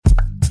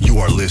You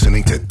are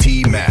listening to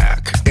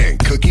T-Mac and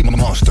Cookie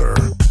Monster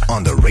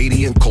on the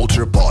Radiant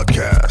Culture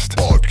Podcast.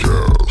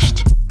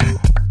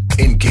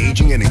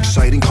 Engaging and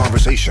exciting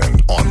conversation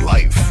on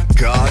life,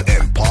 God,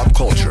 and pop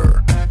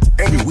culture.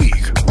 Every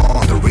week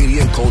on the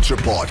Radiant Culture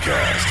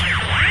Podcast.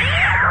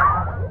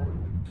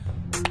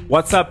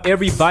 What's up,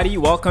 everybody?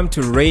 Welcome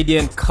to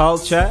Radiant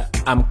Culture.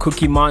 I'm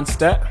Cookie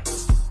Monster.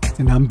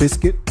 And I'm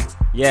Biscuit.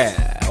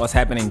 Yeah, what's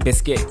happening,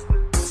 Biscuit?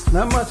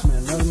 Not much,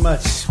 man. Not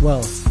much.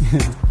 Well,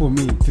 for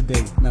me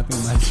today,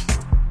 nothing much.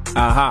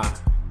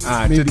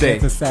 Maybe Today.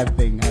 that's a sad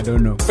thing. I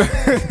don't know.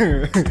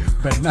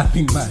 But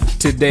nothing much.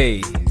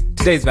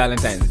 Today's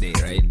Valentine's Day,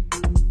 right?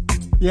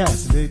 Yeah,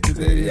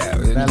 today.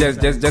 Yeah,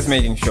 just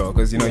making sure,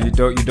 because you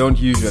don't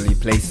usually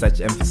place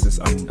such emphasis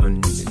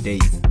on the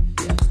days.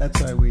 Yeah,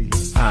 that's why we're here.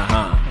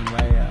 And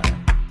why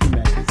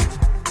T-Mac is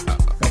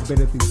got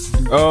better things to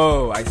do.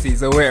 Oh, I see.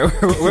 So we're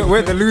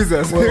the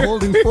losers. We're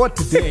holding forth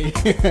today.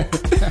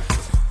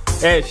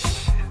 Ish.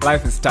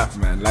 Life is tough,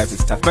 man. Life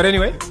is tough. But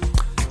anyway,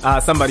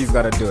 somebody's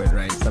got to do it,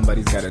 right?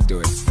 Somebody's got to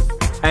do it.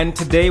 And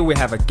today we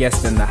have a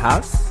guest in the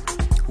house.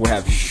 We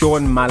have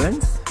Sean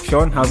Mullins.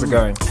 Sean, how's it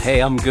going?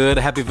 Hey, I'm good.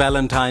 Happy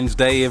Valentine's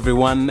Day,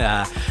 everyone.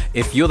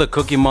 If you're the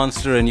Cookie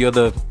Monster and you're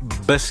the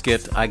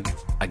Biscuit, I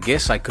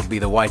guess I could be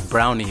the white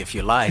brownie if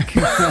you like.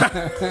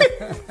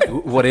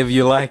 Whatever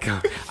you like,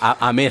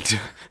 I'm it.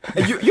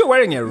 You're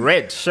wearing a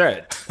red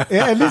shirt.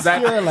 Yeah, at least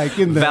you're like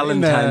in the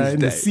Valentine's in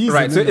the Day. season.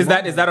 Right, so is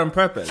that on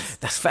purpose?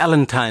 That's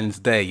Valentine's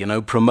Day,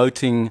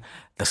 promoting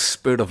the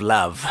spirit of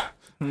love.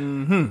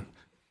 The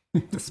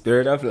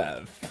spirit of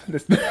love.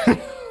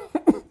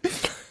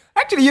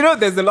 Actually,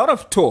 there's a lot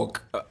of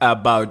talk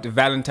about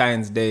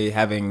Valentine's Day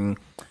having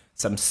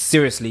some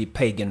seriously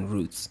pagan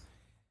roots,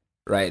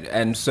 right?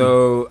 And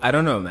so I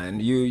don't know, man.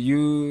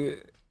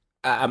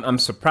 I'm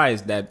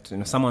surprised that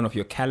someone of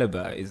your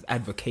caliber is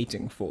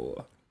advocating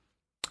for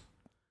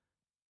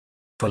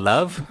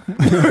love?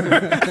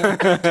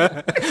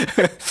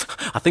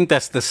 I think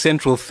that's the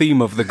central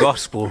theme of the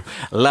gospel.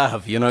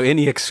 Love,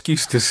 any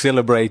excuse to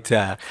celebrate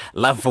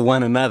love for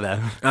one another.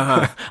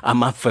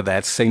 I'm up for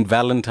that. Saint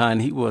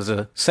Valentine, he was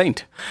a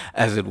saint,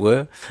 as it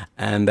were,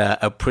 and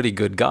a pretty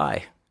good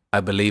guy, I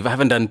believe. I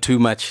haven't done too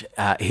much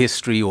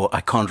history, or I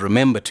can't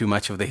remember too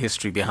much of the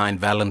history behind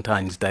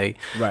Valentine's Day,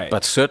 right.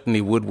 But certainly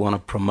would want to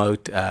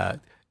promote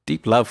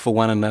deep love for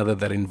one another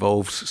that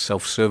involves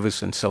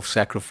self-service and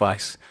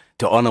self-sacrifice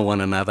to honor one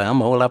another.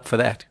 I'm all up for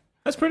that.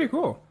 That's pretty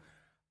cool.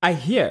 I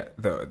hear,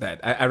 though, that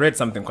I read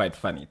something quite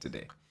funny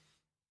today.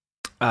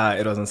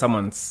 It was on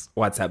someone's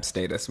WhatsApp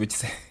status,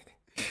 which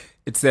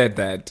it said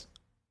that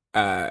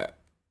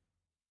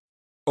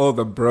all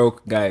the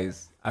broke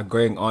guys are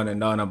going on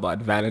and on about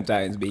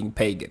Valentine's being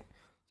pagan.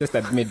 Just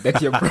admit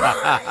that you're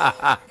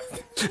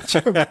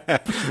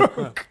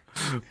broke.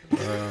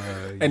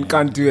 And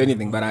can't do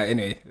anything. But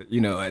anyway,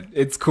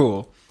 it's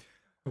cool.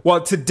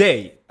 Well,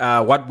 today,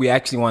 what we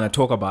actually want to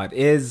talk about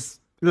is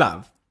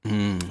love.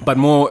 But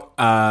more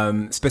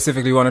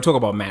specifically, we want to talk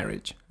about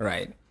marriage,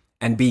 right?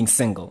 And being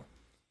single.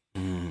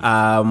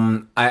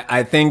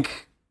 I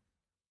think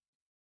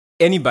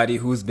anybody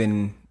who's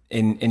been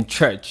in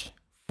church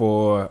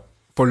for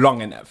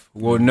long enough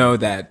will know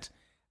that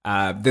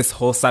this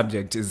whole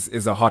subject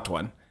is a hot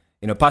one.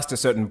 Past a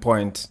certain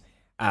point,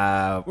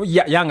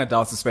 young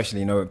adults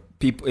especially,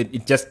 people,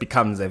 it just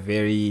becomes a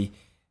very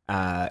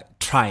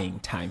trying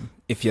time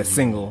if you're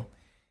single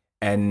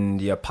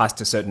and you're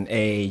past a certain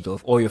age, or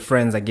if all your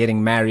friends are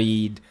getting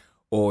married,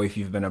 or if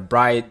you've been a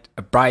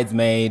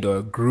bridesmaid or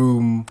a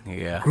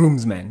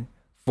groomsman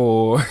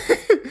for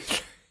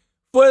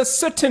a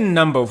certain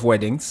number of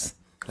weddings,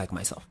 like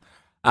myself.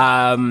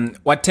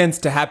 What tends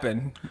to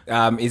happen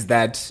is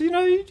that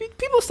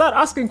people start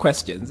asking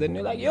questions, and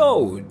you're like,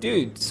 "Yo,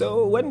 dude,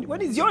 so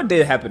when is your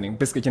day happening?"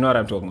 Biscuit, you know what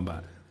I'm talking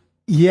about.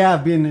 Yeah,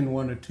 I've been in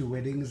one or two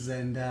weddings,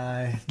 and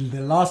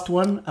the last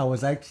one I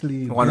was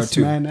actually best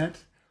man at,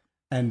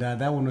 and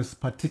that one was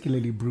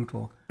particularly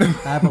brutal. I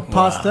have a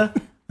pastor.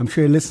 I'm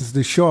sure he listens to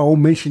the show. I won't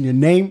mention your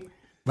name,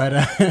 but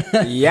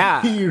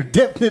yeah, he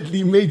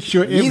definitely made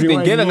sure he's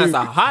been giving us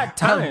a hard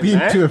time. I've been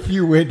to a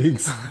few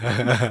weddings.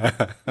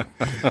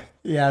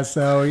 Yeah,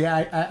 so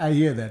I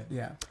hear that.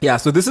 Yeah.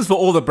 So this is for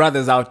all the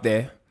brothers out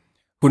there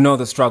who know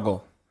the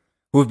struggle,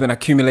 who've been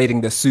accumulating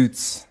the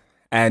suits,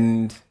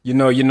 and you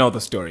know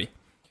the story.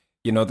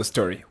 You know the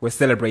story. We're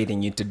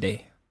celebrating you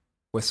today.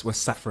 We're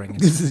suffering.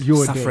 This is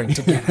your suffering day.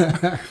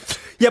 together.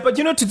 Yeah, but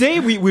today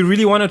we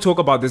really want to talk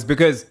about this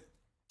because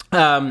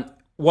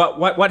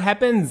what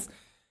happens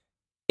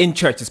in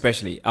church,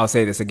 especially, I'll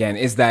say this again,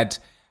 is that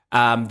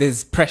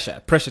there's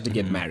pressure to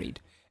get married,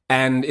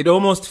 and it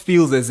almost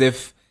feels as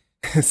if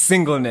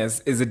singleness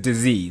is a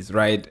disease,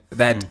 right?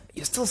 That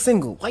you're still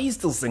single. Why are you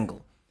still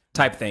single?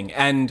 Type thing.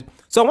 And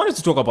so I wanted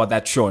to talk about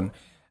that, Sean.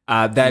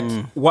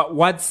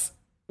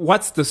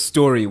 What's the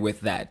story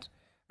with that,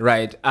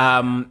 right?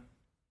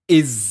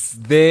 Is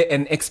there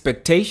an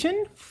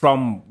expectation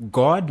from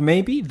God,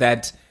 maybe,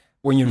 that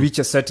when you reach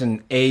a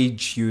certain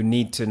age, you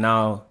need to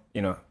now,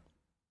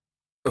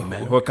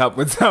 hook up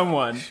with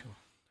someone?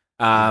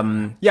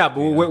 But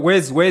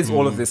where's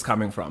all of this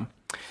coming from?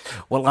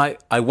 Well,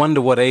 I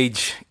wonder what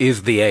age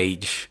is the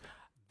age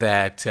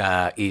that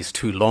is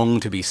too long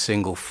to be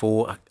single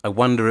for. I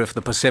wonder if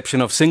the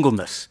perception of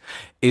singleness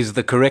is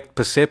the correct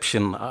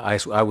perception.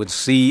 I would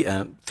see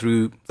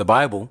through the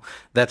Bible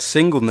that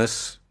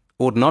singleness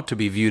ought not to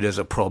be viewed as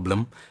a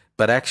problem,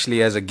 but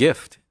actually as a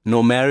gift,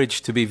 nor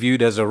marriage to be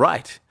viewed as a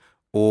right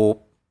or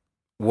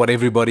what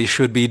everybody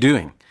should be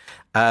doing.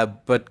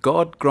 But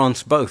God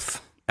grants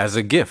both as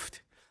a gift.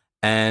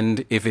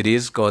 And if it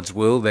is God's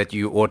will that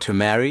you ought to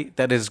marry,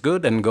 that is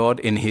good. And God,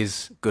 in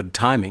his good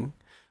timing,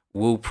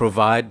 will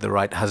provide the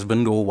right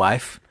husband or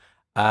wife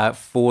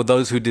for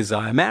those who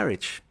desire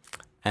marriage.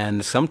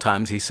 And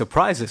sometimes he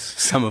surprises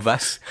some of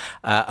us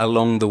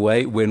along the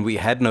way when we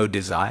had no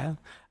desire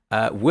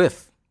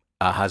with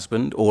a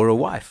husband or a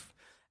wife.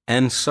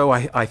 And so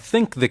I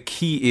think the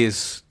key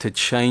is to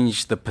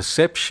change the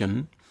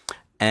perception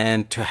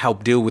and to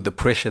help deal with the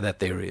pressure that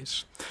there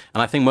is.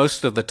 And I think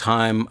most of the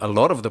time, a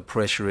lot of the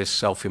pressure is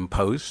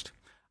self-imposed.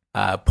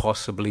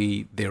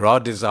 Possibly there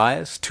are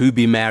desires to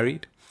be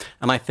married.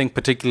 And I think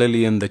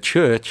particularly in the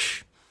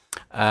church,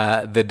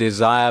 the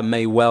desire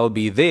may well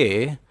be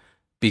there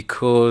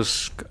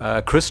because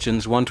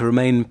Christians want to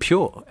remain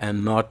pure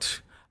and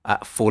not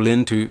fall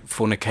into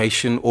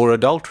fornication or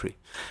adultery.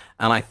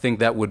 And I think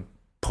that would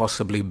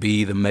possibly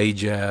be the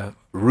major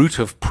root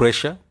of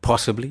pressure,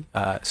 possibly,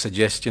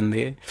 suggestion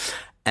there.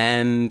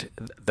 And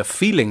the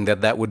feeling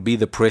that would be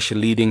the pressure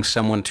leading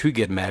someone to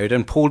get married.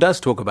 And Paul does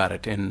talk about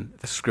it in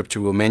the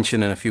scripture we'll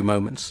mention in a few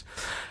moments.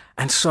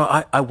 And so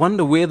I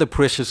wonder where the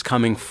pressure is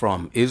coming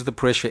from. Is the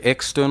pressure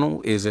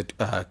external? Is it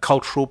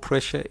cultural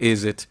pressure?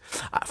 Is it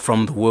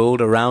from the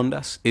world around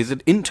us? Is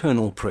it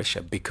internal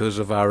pressure because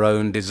of our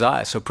own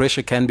desire? So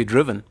pressure can be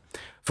driven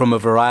from a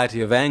variety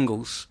of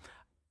angles.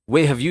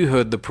 Where have you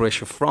heard the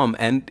pressure from?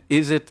 And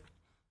is it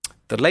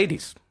the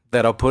ladies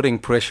that are putting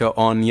pressure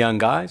on young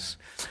guys?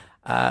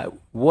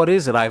 What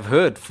is it? I've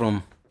heard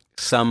from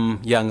some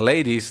young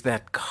ladies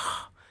that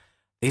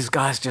these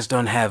guys just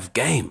don't have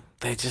game.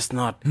 They're just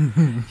not,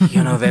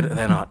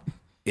 they're not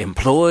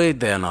employed.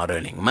 They're not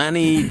earning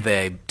money.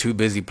 They're too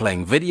busy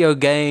playing video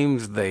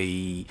games.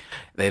 They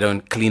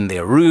don't clean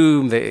their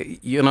room.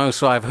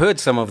 So I've heard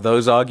some of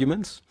those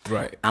arguments.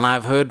 Right. And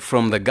I've heard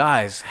from the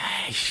guys,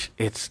 hey,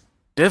 it's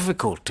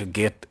difficult to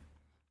get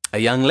a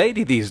young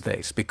lady these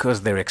days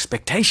because their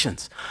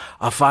expectations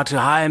are far too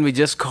high and we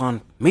just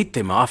can't meet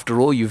them. After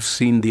all, you've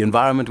seen the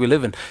environment we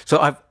live in.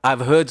 So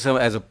I've heard some,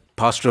 as a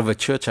pastor of a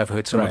church, I've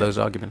heard some of those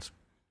arguments.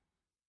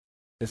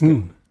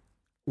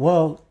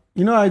 Well,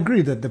 I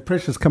agree that the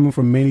pressure is coming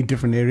from many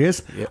different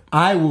areas. Yep.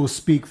 I will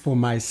speak for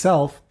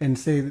myself and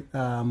say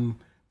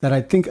that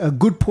I think a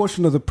good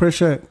portion of the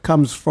pressure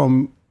comes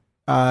from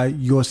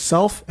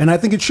yourself, and I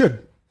think it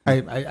should.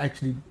 I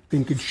actually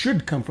think it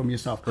should come from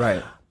yourself.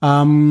 Right.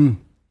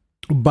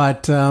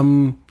 But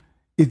I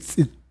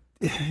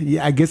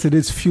guess it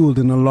is fueled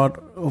in a lot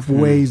of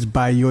ways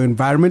by your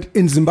environment.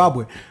 In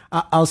Zimbabwe,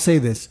 I'll say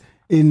this.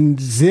 In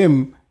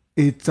Zim,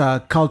 it's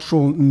a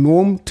cultural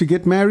norm to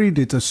get married.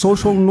 It's a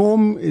social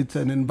norm. It's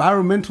an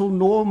environmental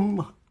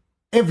norm.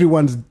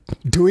 Everyone's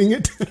doing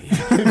it,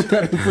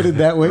 try to put it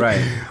that way.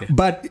 Right.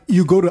 But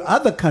you go to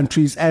other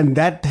countries, and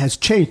that has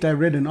changed. I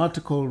read an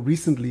article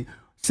recently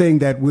saying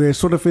that we're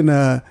sort of in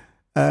a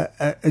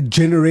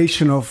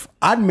generation of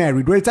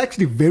unmarried, where it's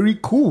actually very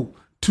cool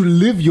to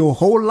live your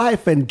whole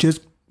life and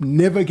just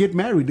never get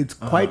married. It's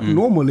quite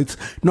normal. It's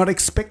not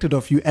expected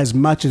of you as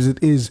much as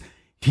it is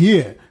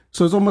here.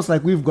 So it's almost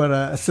like we've got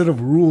a set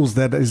of rules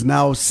that is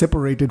now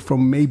separated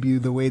from maybe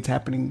the way it's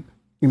happening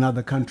in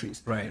other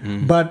countries. Right.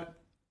 But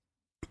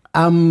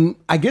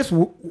I guess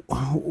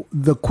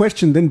the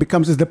question then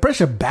becomes, is the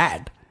pressure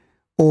bad?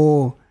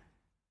 Or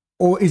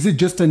is it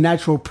just a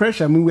natural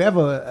pressure? I mean, we have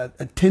a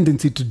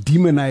tendency to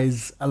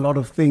demonize a lot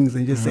of things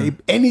and just say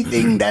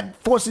anything that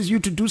forces you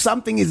to do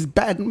something is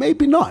bad.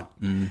 Maybe not.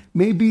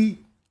 Maybe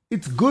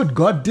it's good.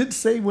 God did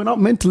say we're not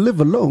meant to live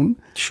alone.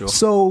 Sure.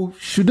 So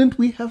shouldn't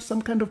we have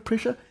some kind of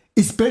pressure,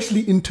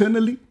 especially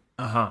internally?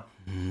 Those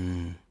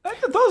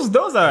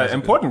are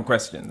important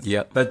questions.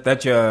 Yeah.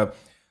 That you're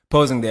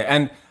posing there,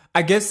 and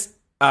I guess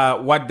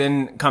what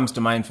then comes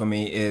to mind for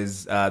me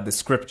is the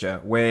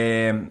scripture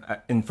where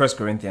in 1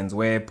 Corinthians,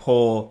 where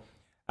Paul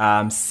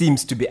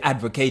seems to be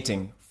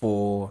advocating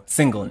for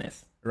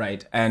singleness,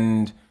 right?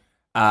 And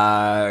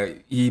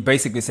he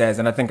basically says,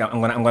 and I think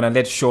I'm gonna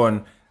let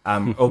Sean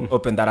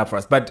open that up for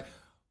us. But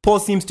Paul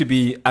seems to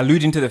be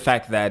alluding to the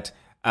fact that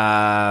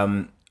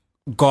God,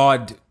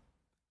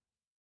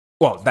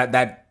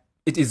 that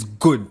it is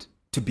good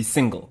to be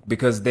single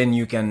because then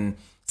you can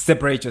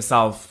separate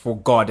yourself for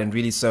God and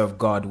really serve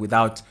God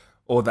without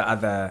all the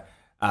other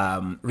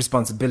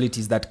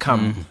responsibilities that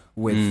come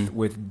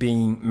with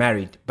being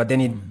married. But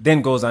then it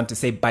then goes on to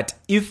say, but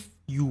if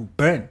you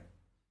burn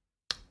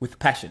with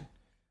passion,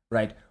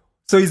 right?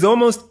 So he's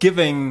almost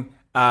giving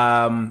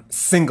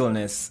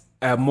singleness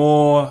a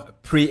more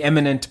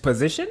preeminent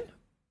position,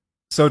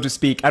 so to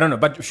speak. I don't know,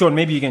 but Sean,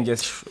 maybe you can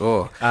just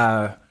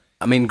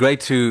I mean, great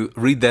to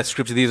read that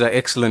scripture. These are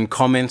excellent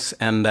comments.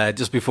 And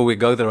just before we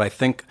go there, I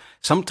think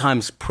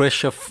sometimes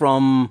pressure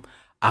from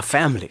our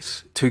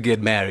families to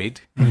get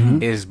married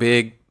is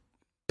big.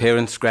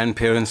 Parents,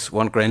 grandparents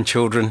want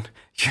grandchildren,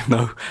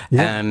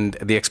 and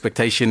the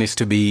expectation is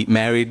to be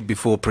married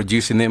before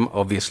producing them.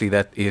 Obviously,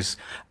 that is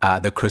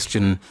the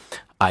Christian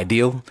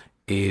ideal,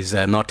 is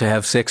not to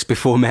have sex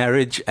before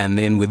marriage, and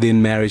then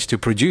within marriage to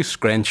produce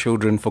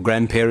grandchildren for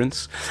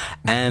grandparents.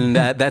 And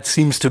that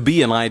seems to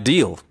be an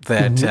ideal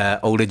that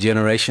older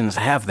generations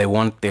have. They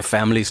want their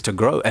families to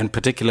grow, and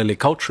particularly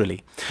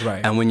culturally.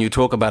 Right. And when you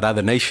talk about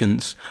other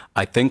nations,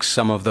 I think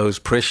some of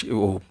those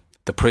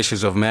the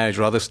pressures of marriage,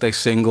 rather stay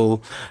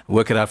single,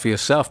 work it out for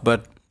yourself.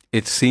 But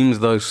it seems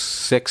though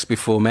sex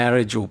before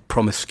marriage or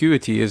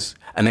promiscuity is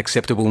an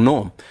acceptable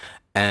norm,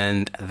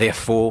 and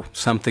therefore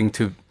something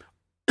to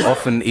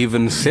often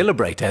even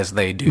celebrate as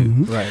they do.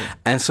 Right.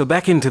 And so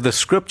back into the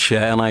scripture,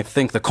 and I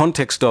think the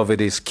context of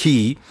it is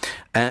key.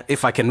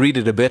 If I can read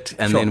it a bit,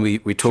 and then we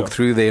talk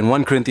through there. In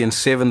 1 Corinthians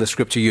 7, the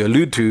scripture you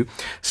allude to,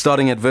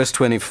 starting at verse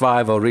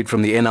 25, I'll read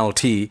from the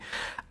NLT.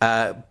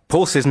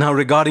 Paul says, now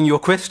regarding your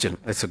question,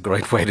 it's a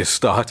great way to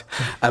start,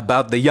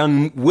 about the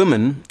young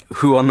women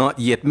who are not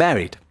yet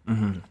married.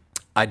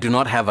 I do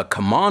not have a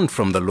command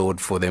from the Lord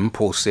for them,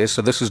 Paul says.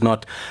 So this is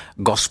not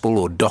gospel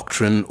or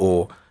doctrine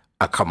or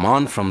a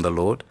command from the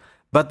Lord.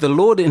 But the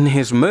Lord in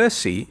his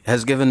mercy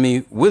has given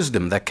me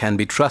wisdom that can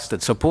be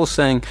trusted. So Paul's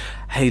saying,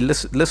 hey,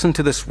 listen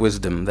to this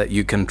wisdom that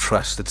you can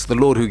trust. It's the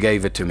Lord who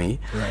gave it to me.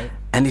 Right.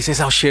 And he says,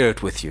 I'll share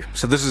it with you.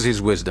 So this is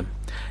his wisdom.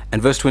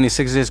 And verse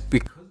 26 says,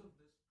 because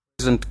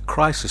present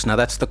crisis. Now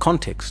that's the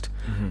context.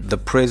 The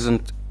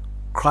present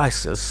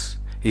crisis,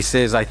 he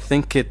says, I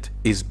think it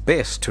is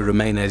best to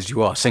remain as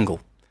you are,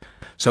 single.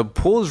 So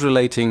Paul's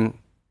relating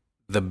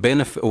the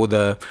benefit or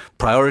the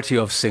priority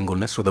of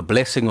singleness or the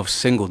blessing of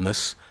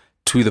singleness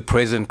to the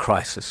present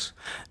crisis,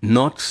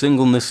 not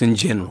singleness in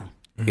general.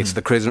 It's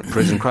the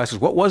present crisis.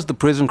 What was the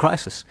present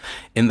crisis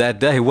in that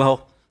day?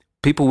 Well,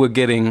 people were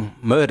getting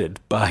murdered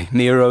by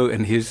Nero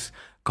and his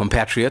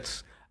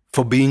compatriots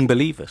for being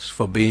believers,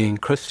 for being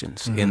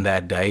Christians in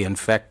that day. In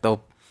fact, the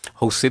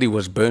whole city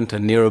was burnt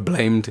and Nero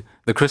blamed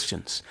the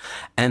Christians.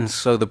 And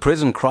so the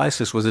present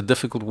crisis was a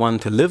difficult one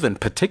to live in,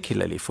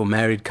 particularly for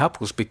married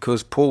couples,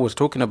 because Paul was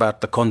talking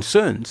about the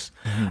concerns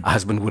a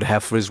husband would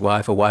have for his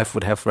wife, a wife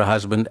would have for a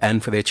husband,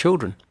 and for their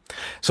children.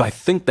 So I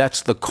think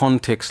that's the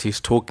context he's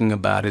talking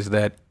about, is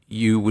that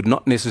you would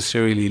not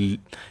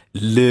necessarily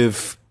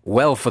live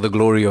well for the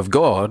glory of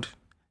God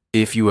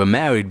if you were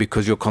married,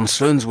 because your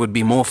concerns would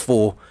be more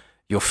for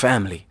your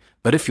family.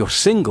 But if you're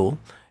single,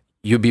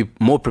 you'd be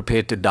more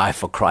prepared to die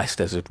for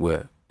Christ, as it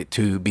were,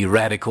 to be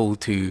radical,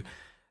 to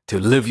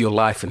live your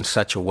life in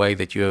such a way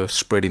that you're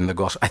spreading the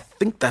gospel. I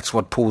think that's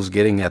what Paul's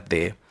getting at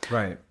there,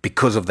 right?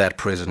 Because of that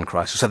present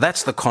crisis. So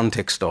that's the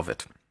context of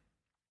it.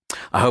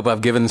 I hope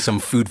I've given some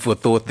food for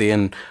thought there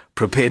and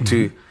prepared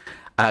to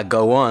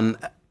go on.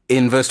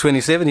 In verse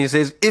 27, he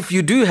says, if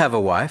you do have a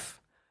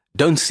wife,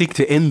 don't seek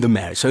to end the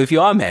marriage. So if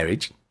you are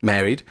married,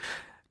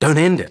 don't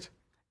end it.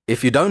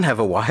 If you don't have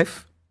a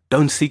wife,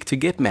 don't seek to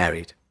get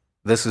married.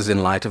 This is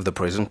in light of the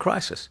present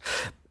crisis.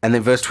 And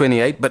then verse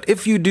 28, but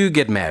if you do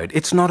get married,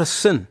 it's not a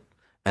sin.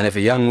 And if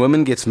a young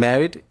woman gets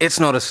married, it's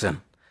not a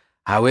sin.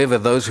 However,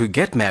 those who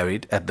get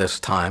married at this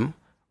time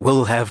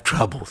will have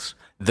troubles.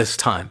 This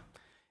time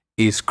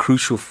is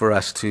crucial for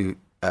us to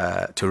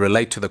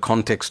relate to the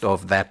context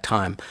of that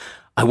time.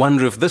 I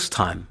wonder if this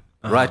time,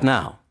 right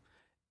now,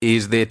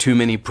 is there too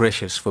many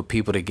pressures for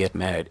people to get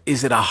married?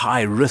 Is it a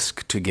high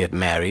risk to get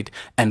married?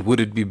 And would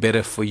it be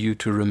better for you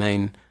to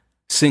remain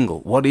single?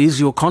 What is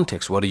your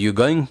context? What are you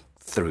going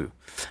through?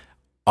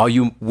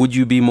 Would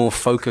you be more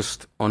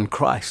focused on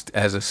Christ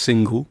as a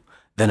single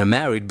than a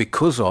married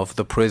because of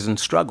the present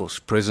struggles,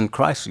 present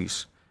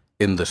crises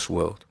in this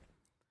world?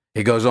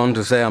 He goes on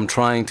to say, I'm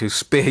trying to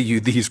spare you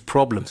these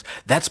problems.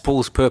 That's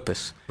Paul's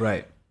purpose.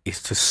 Right.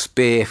 Is to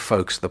spare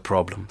folks the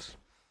problems.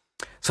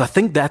 So I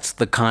think that's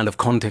the kind of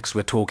context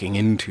we're talking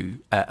into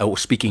or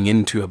speaking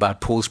into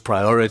about Paul's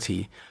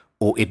priority,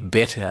 or it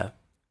better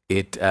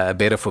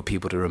for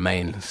people to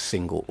remain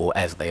single or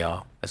as they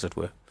are, as it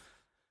were.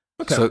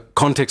 Okay. So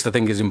context, I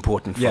think, is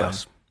important for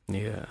us.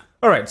 Yeah.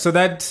 All right. So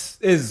that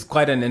is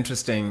quite an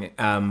interesting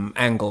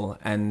angle,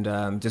 and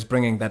just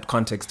bringing that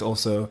context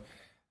also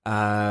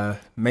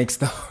makes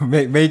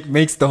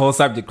the whole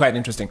subject quite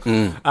interesting.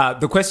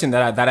 The question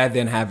that I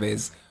then have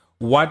is,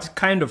 what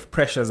kind of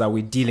pressures are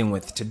we dealing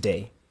with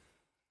today,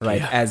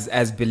 right? Yeah.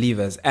 As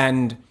believers,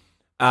 and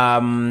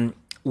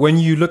when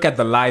you look at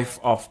the life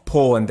of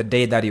Paul and the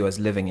day that he was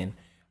living in,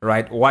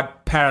 right?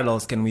 What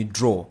parallels can we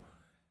draw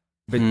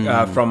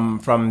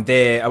from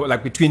there,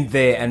 like between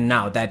there and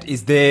now? That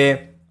is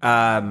there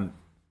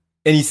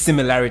any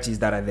similarities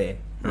that are there,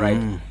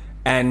 right?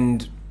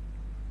 And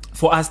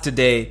for us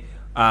today,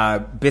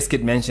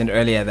 Biscuit mentioned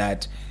earlier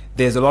that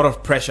there's a lot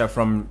of pressure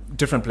from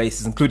different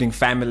places, including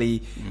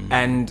family.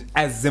 And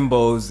as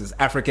Zimbos, as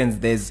Africans,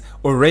 there's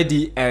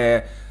already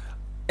an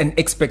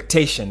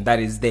expectation that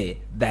is there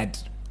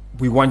that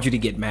we want you to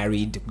get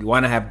married, we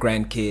want to have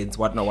grandkids,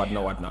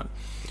 whatnot.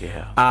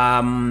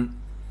 Yeah.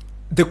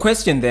 The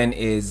question then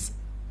is,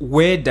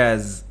 where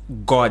does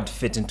God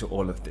fit into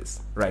all of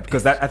this, right?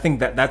 Because I think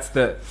that's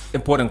the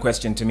important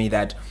question to me,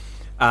 that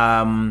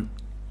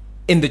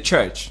in the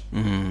church,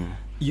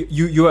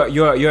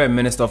 you're a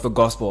minister of the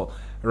gospel,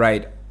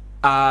 right?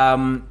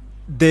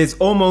 There's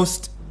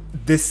almost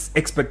this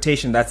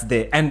expectation that's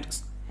there, and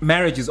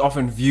marriage is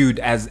often viewed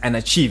as an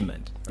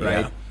achievement,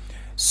 right? Yeah.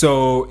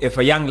 So if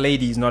a young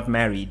lady is not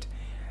married,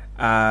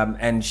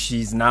 and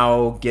she's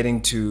now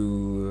getting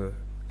to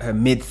her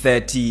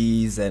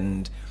mid-30s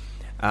and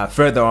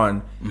further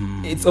on,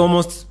 it's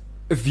almost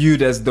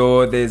viewed as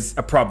though there's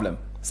a problem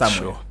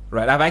somewhere,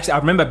 right? I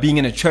remember being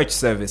in a church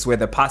service where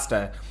the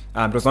pastor,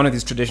 it was one of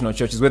these traditional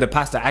churches where the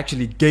pastor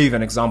actually gave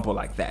an example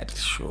like that,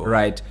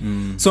 right?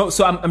 So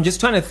I'm just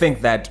trying to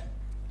think that,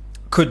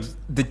 could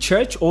the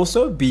church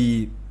also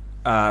be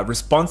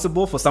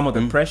responsible for some of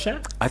the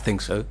pressure? I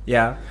think so.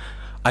 Yeah.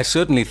 I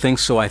certainly think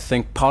so. I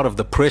think part of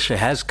the pressure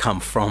has come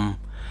from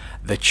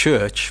the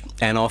church,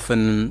 and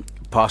often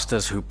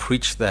pastors who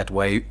preach that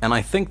way, and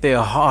I think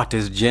their heart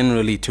is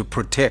generally to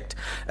protect.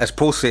 As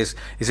Paul says,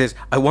 he says,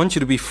 I want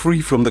you to be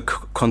free from the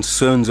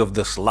concerns of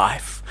this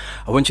life.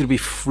 I want you to be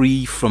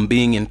free from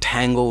being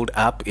entangled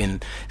up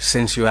in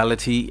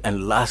sensuality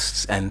and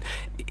lusts and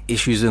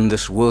issues in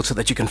this world, so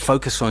that you can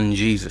focus on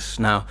Jesus.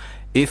 Now,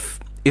 if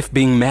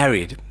being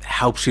married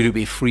helps you to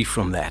be free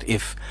from that,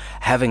 if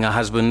having a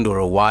husband or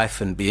a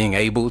wife and being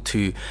able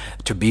to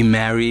be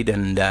married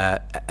and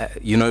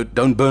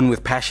don't burn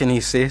with passion, he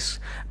says,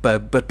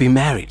 but be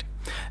married.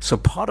 So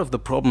part of the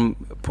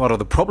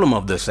problem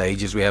of this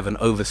age is we have an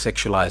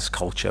over-sexualized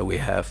culture. We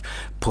have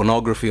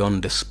pornography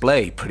on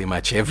display pretty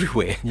much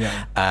everywhere,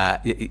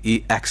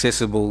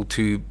 accessible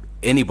to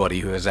anybody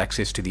who has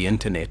access to the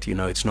internet.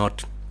 It's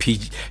not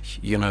PG.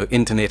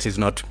 Internet is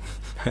not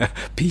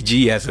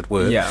PG, as it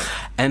were. Yeah.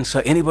 And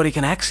so anybody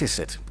can access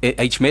it.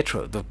 H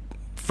Metro, the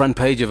front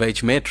page of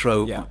H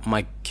Metro,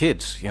 my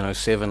kids,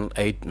 7,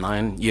 8,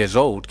 9 years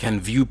old, can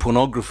view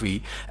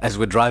pornography as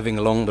we're driving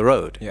along the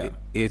road. Yeah.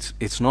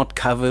 It's not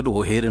covered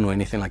or hidden or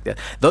anything like that.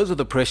 Those are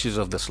the pressures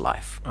of this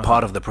life,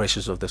 part of the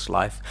pressures of this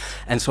life.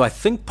 And so I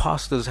think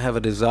pastors have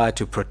a desire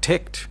to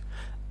protect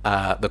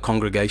the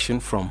congregation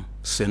from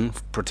sin,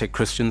 protect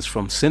Christians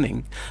from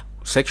sinning,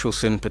 sexual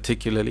sin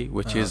particularly,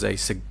 which is a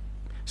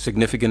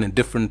significant and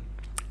different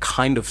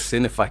kind of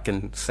sin, if I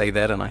can say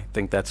that, and I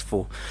think that's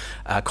for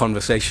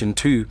conversation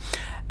too.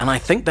 And I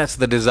think that's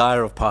the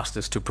desire of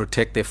pastors, to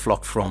protect their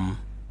flock from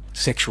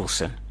sexual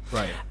sin.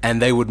 Right.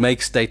 And they would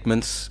make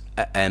statements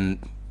and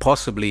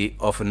possibly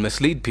often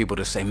mislead people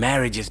to say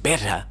marriage is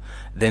better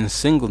than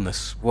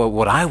singleness. Well,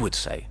 what I would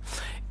say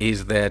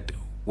is that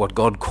what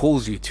God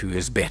calls you to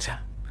is better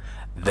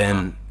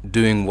than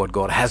doing what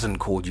God hasn't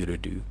called you to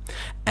do.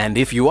 And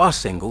if you are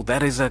single,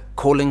 that is a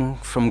calling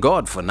from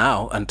God for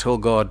now, until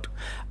God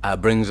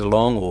brings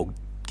along or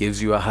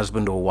gives you a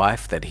husband or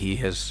wife that he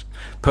has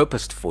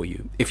purposed for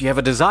you. If you have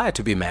a desire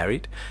to be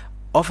married,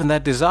 often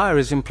that desire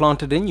is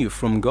implanted in you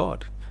from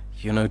God,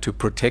 to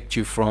protect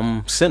you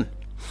from sin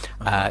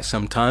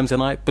sometimes.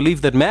 And I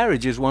believe that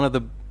marriage is one of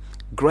the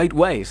great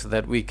ways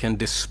that we can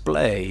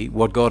display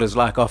what God is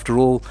like. After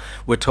all,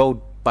 we're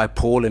told by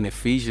Paul in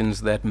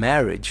Ephesians that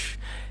marriage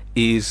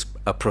is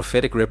a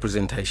prophetic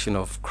representation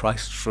of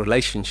Christ's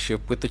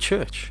relationship with the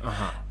church.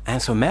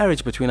 And so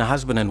marriage between a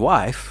husband and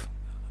wife,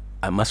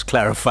 I must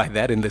clarify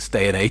that in this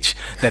day and age,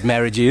 that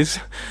marriage is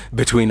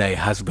between a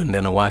husband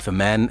and a wife, a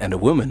man and a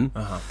woman,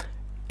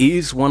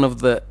 is one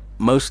of the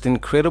most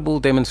incredible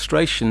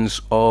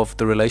demonstrations of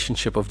the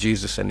relationship of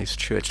Jesus and his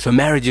church. So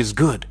marriage is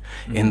good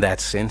in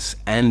that sense,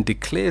 and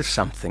declares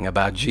something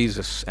about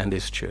Jesus and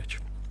his church.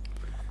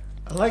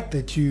 I like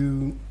that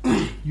you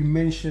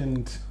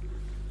mentioned,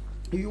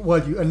 you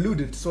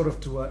alluded sort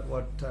of to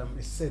what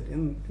is said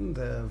in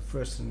the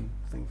verse, in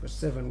I think verse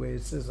 7, where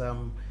it says,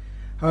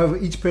 however,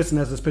 each person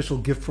has a special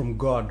gift from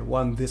God,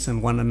 one this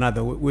and one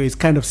another, where it's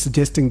kind of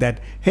suggesting that,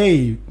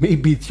 hey,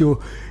 maybe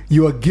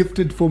you are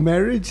gifted for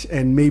marriage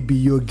and maybe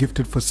you're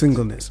gifted for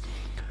singleness.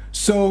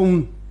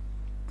 So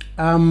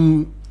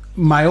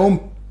my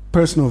own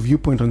personal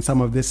viewpoint on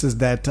some of this is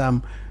that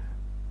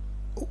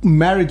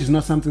marriage is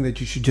not something that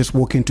you should just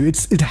walk into.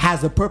 It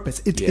has a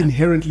purpose. It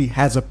inherently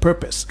has a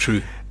purpose.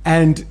 True.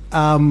 And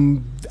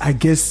I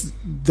guess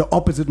the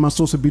opposite must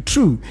also be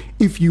true.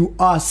 If you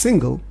are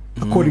single,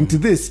 according to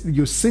this,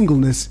 your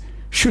singleness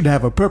should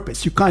have a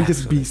purpose. You can't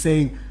just be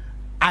saying,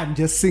 I'm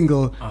just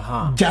single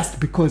just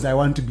because I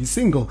want to be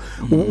single.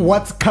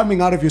 What's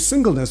coming out of your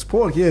singleness?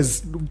 Paul here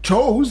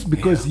chose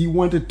because he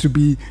wanted to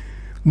be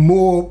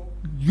more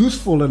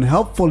useful and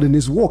helpful in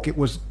his walk. It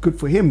was good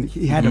for him.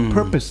 He had a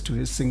purpose to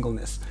his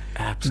singleness.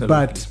 Absolutely.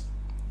 But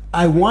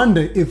I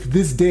wonder if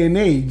this day and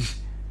age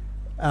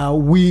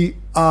we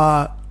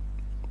are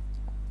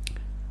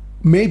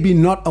maybe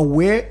not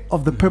aware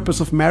of the purpose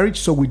of marriage,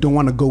 so we don't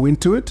want to go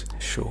into it.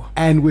 Sure.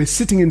 And we're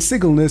sitting in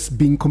singleness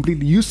being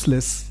completely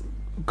useless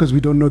because we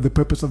don't know the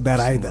purpose of that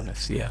either.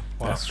 Yeah,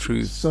 that's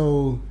true.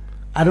 So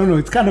I don't know.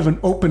 It's kind of an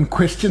open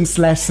question /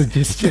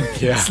 suggestion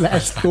 /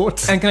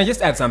 thought. And can I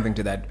just add something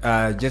to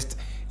that?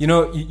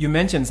 You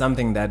mentioned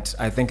something that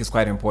I think is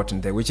quite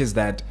important there, which is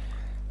that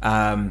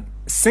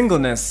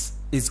singleness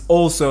is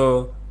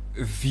also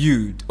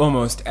viewed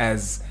almost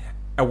as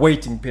a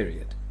waiting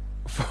period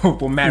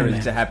for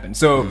marriage to happen.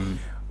 So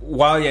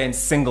while you're in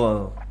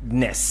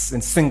singleness,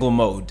 in single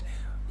mode,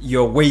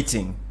 you're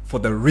waiting for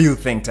the real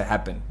thing to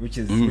happen, which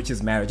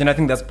is marriage. And I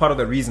think that's part of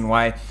the reason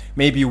why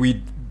maybe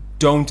we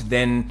don't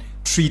then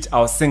treat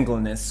our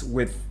singleness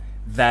with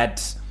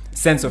that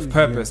sense of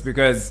purpose,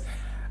 because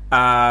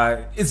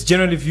it's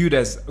generally viewed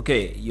as,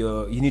 okay,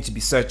 you need to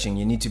be searching,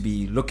 you need to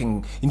be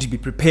looking, you need to be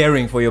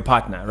preparing for your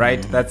partner,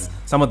 right? That's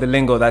some of the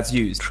lingo that's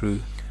used. True.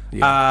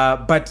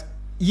 But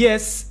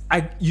yes,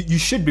 you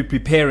should be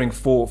preparing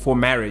for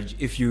marriage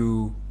if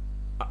you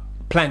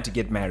plan to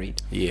get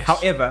married. Yes.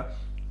 However,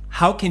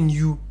 how can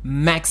you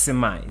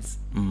maximize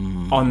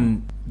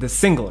on the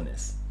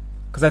singleness?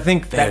 Because I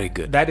think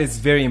that is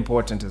very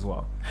important as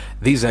well.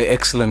 These are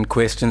excellent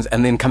questions.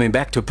 And then coming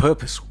back to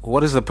purpose,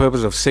 what is the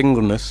purpose of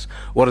singleness?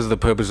 What is the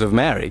purpose of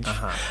marriage?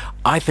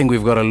 I think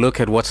we've got to look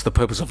at what's the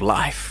purpose of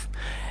life.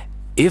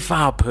 If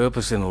our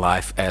purpose in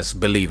life as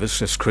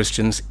believers, as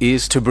Christians,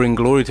 is to bring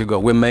glory to God,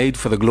 we're made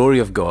for the glory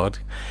of God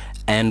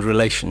and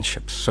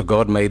relationships. So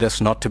God made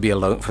us not to be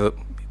alone.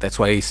 That's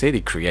why he said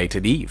he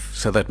created Eve,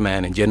 so that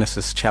man, in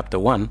Genesis chapter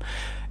 1,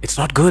 it's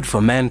not good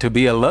for man to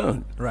be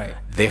alone. Right.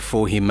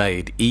 Therefore he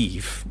made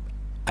Eve.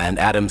 And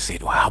Adam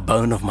said, wow,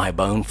 bone of my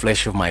bone,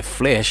 flesh of my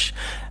flesh.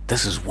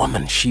 This is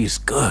woman. She is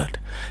good.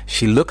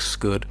 She looks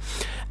good.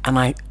 And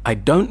I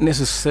don't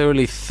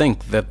necessarily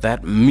think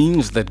that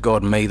means that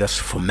God made us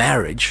for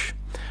marriage.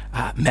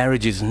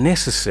 Marriage is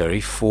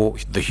necessary for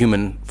the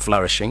human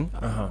flourishing.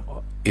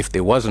 If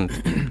there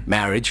wasn't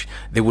marriage,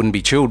 there wouldn't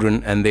be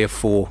children, and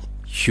therefore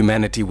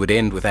humanity would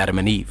end with Adam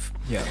and Eve.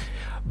 Yeah.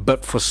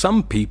 But for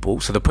some people,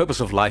 so the purpose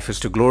of life is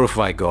to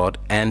glorify God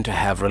and to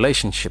have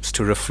relationships,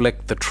 to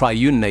reflect the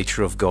triune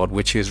nature of God,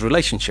 which is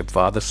relationship,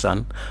 Father,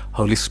 Son,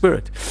 Holy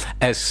Spirit.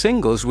 As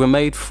singles, we're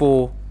made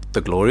for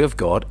the glory of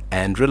God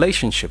and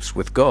relationships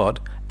with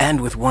God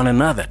and with one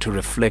another to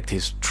reflect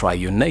his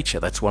triune nature.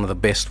 That's one of the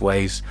best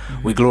ways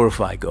we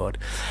glorify God.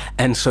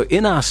 And so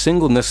in our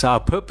singleness, our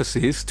purpose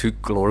is to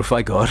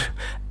glorify God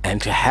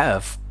and to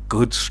have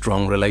good,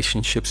 strong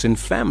relationships in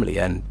family.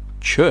 And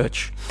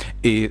church,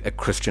 a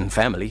Christian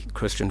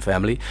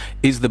family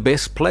is the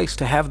best place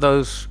to have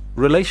those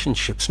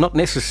relationships, not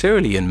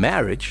necessarily in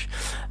marriage.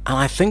 And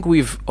I think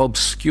we've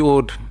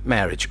obscured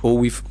marriage, or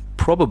we've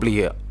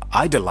probably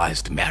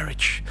idolized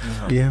marriage.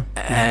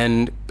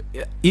 And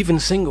even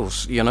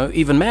singles,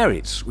 even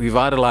marrieds, we've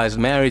idolized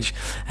marriage.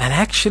 And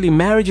actually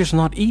marriage is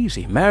not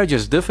easy. Marriage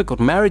is difficult.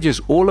 Marriage is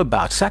all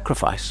about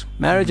sacrifice.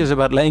 Marriage is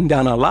about laying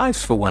down our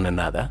lives for one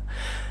another.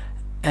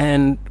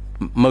 And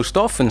most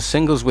often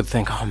singles would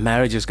think,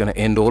 marriage is going to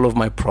end all of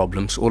my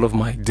problems, all of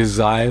my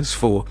desires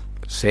for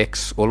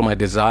sex, all of my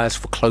desires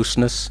for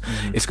closeness.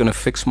 It's going to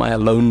fix my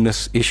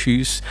aloneness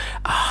issues.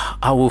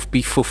 I will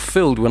be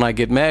fulfilled when I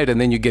get married. And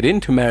then you get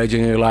into marriage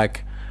and you're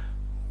like,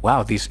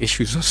 wow, these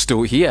issues are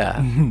still here,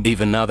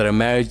 even now that I'm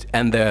married,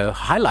 and they're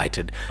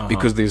highlighted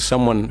because there's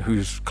someone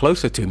who's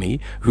closer to me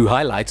who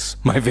highlights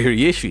my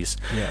very issues.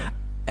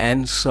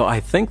 And so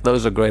I think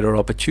those are greater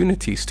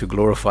opportunities to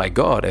glorify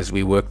God as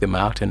we work them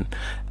out and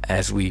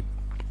as we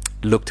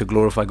look to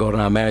glorify God in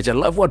our marriage. I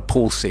love what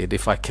Paul said,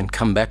 if I can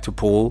come back to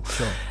Paul.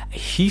 Sure.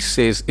 He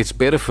says, it's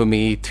better for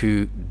me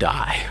to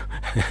die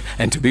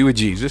and to be with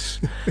Jesus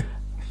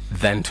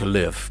than to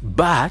live.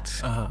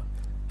 But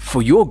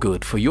for your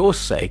good, for your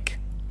sake,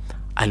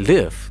 I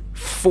live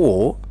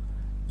for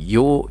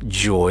your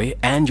joy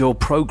and your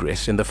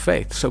progress in the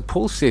faith. So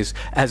Paul says,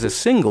 as a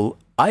single,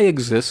 I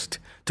exist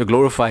to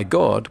glorify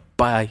God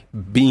by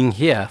being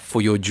here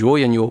for your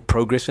joy and your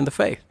progress in the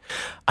faith.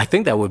 I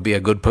think that would be a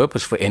good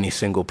purpose for any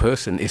single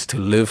person, is to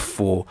live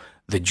for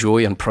the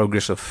joy and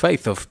progress of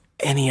faith of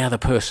any other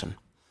person.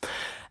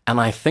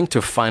 And I think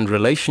to find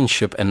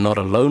relationship and not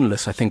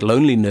aloneness, I think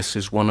loneliness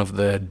is one of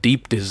the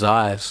deep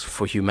desires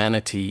for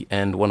humanity,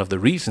 and one of the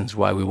reasons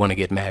why we want to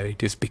get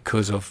married is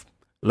because of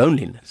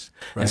loneliness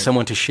and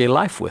someone to share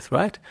life with,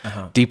 right?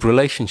 Deeper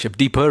relationship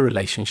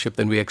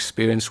than we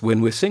experience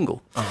when we're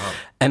single.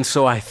 And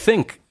so I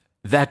think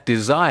that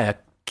desire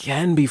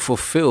can be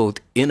fulfilled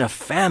in a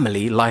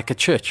family like a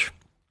church,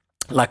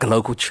 like a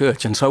local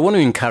church. And so I want to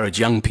encourage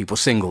young people,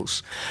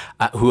 singles,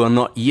 who are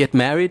not yet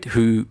married,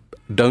 who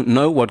don't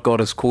know what God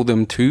has called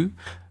them to.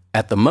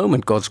 At the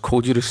moment, God's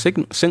called you to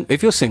sing.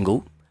 If you're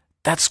single,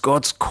 that's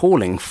God's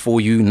calling for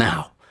you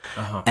now.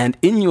 And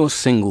in your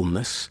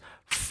singleness,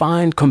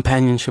 find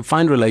companionship,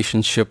 find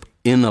relationship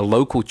in a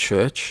local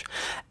church.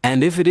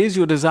 And if it is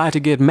your desire to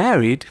get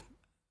married,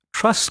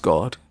 trust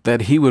God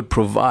that he would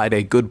provide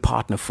a good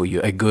partner for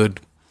you, a good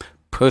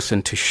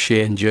person to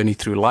share and journey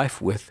through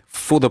life with,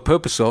 for the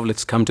purpose of,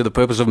 let's come to the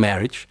purpose of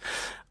marriage.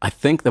 I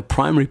think the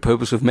primary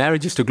purpose of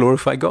marriage is to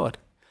glorify God.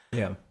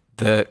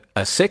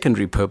 A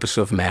secondary purpose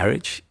of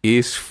marriage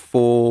is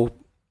for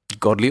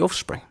godly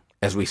offspring.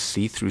 as we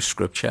see through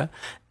Scripture,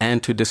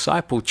 and to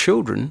disciple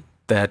children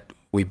that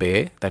we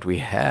bear, that we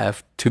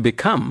have, to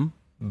become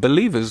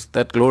believers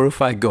that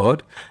glorify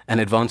God and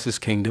advance His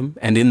kingdom,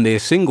 and in their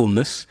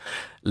singleness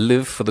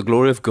live for the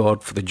glory of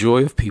God, for the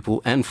joy of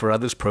people, and for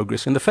others'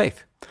 progress in the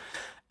faith.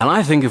 And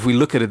I think if we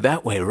look at it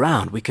that way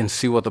around, we can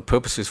see what the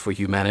purpose is for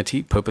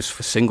humanity, purpose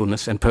for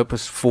singleness, and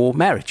purpose for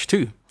marriage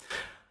too.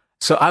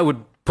 So I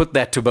would put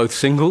that to both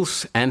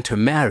singles and to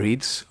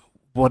marrieds,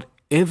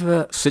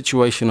 whatever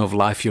situation of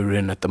life you're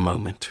in at the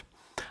moment.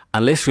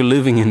 Unless you're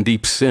living in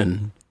deep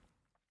sin,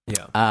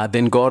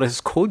 then God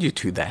has called you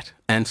to that.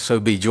 And so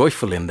be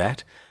joyful in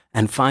that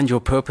and find your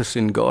purpose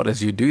in God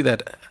as you do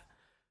that.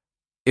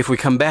 If we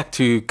come back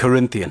to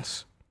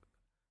Corinthians,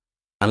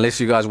 unless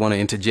you guys want to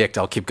interject,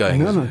 I'll keep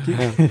going. No, keep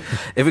going.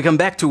 If we come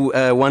back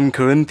to 1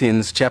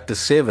 Corinthians chapter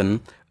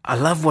 7, I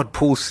love what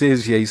Paul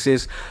says here. He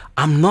says,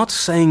 I'm not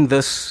saying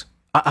this,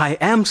 I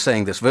am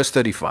saying this, verse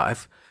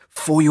 35,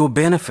 for your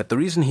benefit. The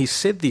reason he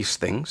said these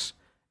things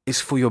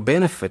is for your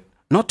benefit,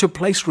 not to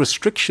place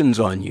restrictions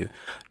on you.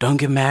 Don't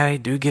get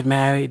married, do get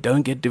married.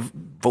 Don't get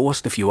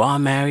divorced if you are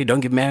married. Don't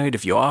get married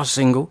if you are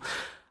single.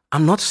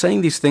 I'm not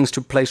saying these things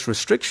to place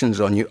restrictions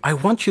on you. I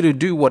want you to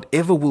do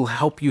whatever will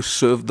help you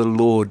serve the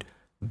Lord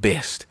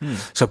best.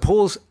 So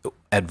Paul's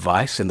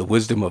advice and the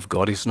wisdom of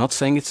God is not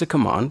saying it's a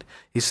command.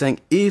 He's saying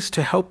is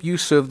to help you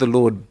serve the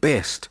Lord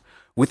best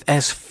with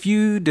as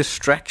few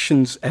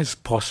distractions as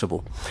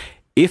possible.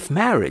 If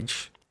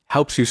marriage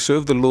helps you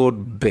serve the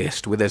Lord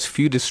best with as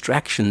few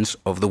distractions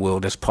of the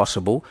world as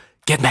possible,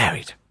 get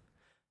married.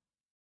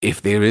 If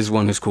there is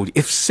one who's called you.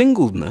 If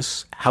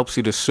singleness helps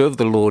you to serve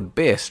the Lord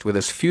best with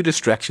as few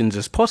distractions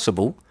as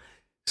possible,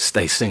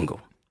 stay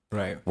single.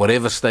 Right.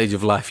 Whatever stage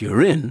of life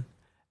you're in,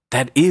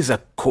 that is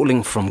a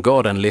calling from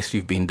God unless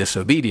you've been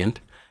disobedient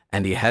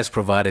and He has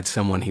provided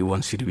someone He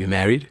wants you to be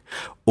married,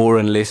 or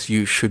unless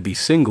you should be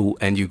single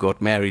and you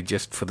got married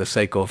just for the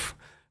sake of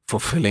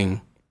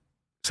fulfilling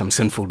some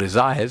sinful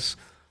desires.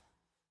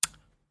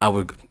 I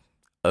would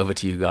over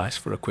to you guys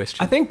for a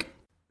question. I think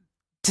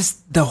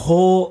just the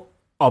whole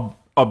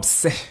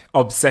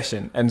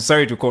obsession, and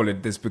sorry to call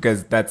it this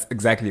because that's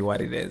exactly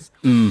what it is.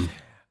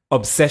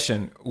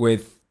 Obsession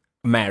with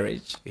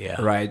marriage,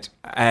 right?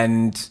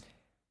 And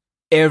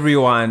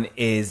everyone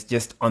is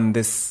just on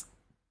this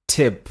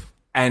tip.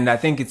 And I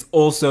think it's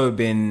also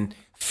been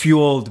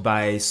fueled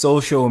by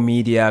social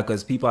media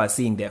because people are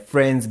seeing their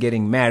friends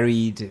getting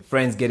married,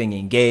 friends getting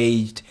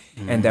engaged,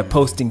 and they're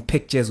posting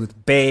pictures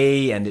with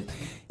bae, and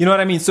you know what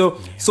I mean? So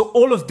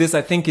all of this,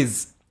 I think,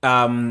 is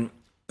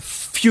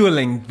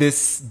fueling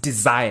this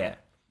desire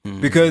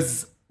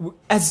because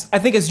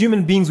as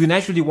human beings, we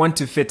naturally want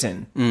to fit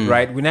in,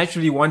 right? We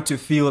naturally want to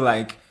feel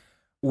like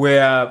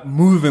we're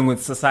moving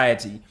with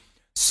society.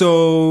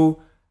 So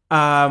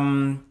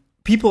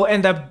people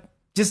end up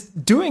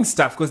just doing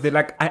stuff because they're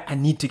like, I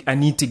need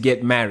to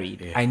get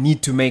married. Yeah. I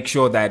need to make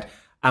sure that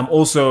I'm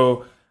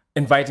also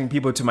inviting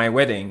people to my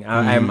wedding.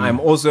 I'm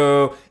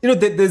also,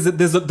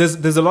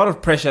 there's a lot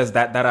of pressures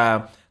that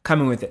are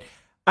coming with it.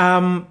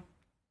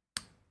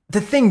 The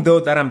thing though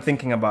that I'm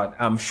thinking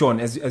about, Sean,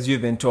 as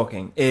you've been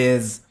talking,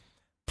 is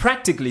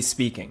practically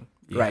speaking,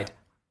 right?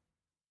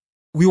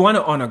 We want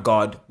to honor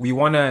God. We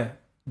want to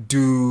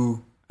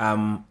do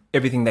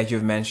everything that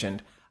you've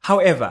mentioned.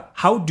 However,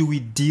 how do we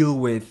deal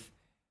with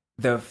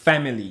the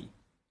family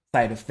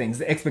side of things,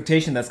 the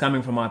expectation that's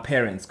coming from our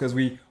parents? Because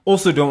we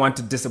also don't want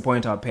to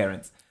disappoint our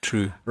parents.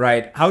 True.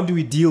 Right? How do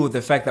we deal with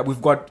the fact that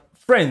we've got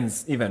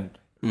friends even,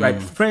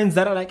 right? Friends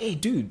that are like, hey,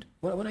 dude,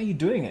 when are you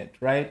doing it,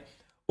 right?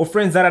 Or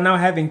friends that are now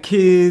having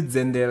kids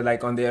and they're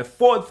like on their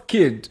fourth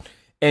kid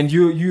and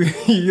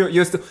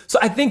you're still... So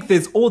I think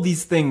there's all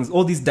these things,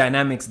 all these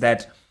dynamics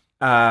that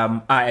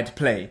are at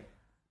play.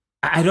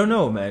 I don't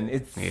know, man.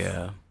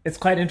 It's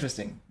quite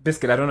interesting.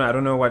 Biscuit, I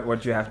don't know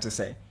what you have to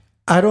say.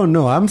 I don't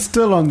know. I'm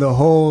still on the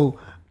whole,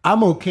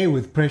 I'm okay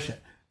with pressure.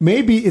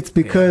 Maybe it's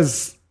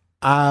because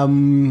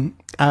I'm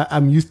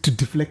used to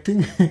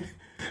deflecting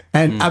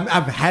and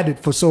I've had it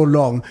for so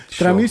long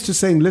that I'm used to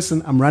saying,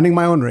 listen, I'm running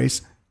my own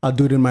race. I'll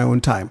do it in my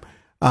own time.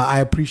 I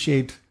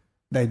appreciate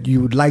that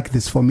you would like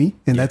this for me,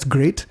 and that's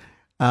great.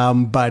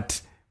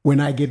 But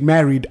when I get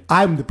married,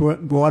 I'm the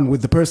one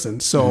with the person.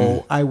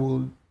 So I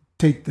will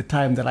take the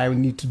time that I would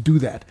need to do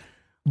that.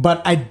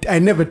 But I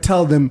never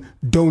tell them,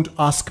 don't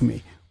ask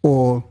me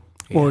or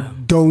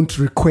don't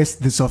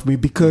request this of me,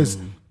 because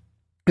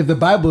if the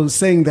Bible is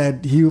saying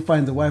that he who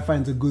finds a wife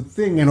finds a good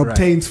thing and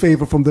obtains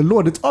favor from the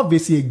Lord, it's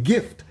obviously a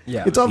gift.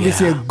 Yeah. It's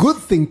obviously a good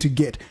thing to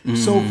get.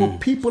 So for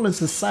people in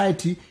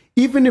society,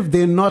 even if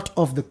they're not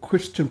of the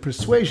Christian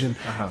persuasion,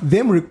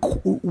 them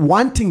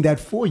wanting that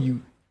for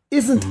you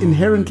isn't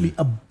inherently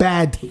a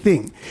bad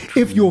thing.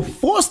 If you're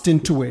forced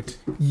into it,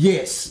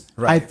 yes.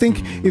 Right. I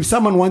think if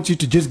someone wants you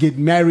to just get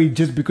married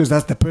just because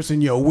that's the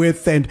person you're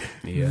with and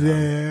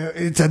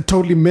it's a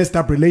totally messed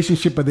up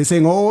relationship, but they're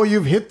saying, oh,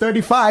 you've hit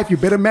 35, you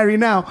better marry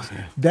now.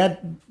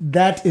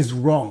 That is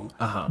wrong.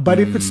 But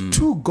if it's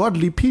two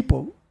godly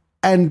people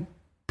and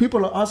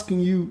people are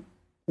asking you,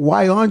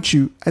 why aren't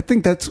you? I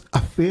think that's a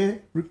fair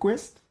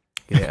request.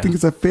 I think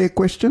it's a fair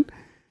question.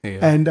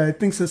 And I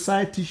think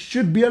society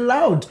should be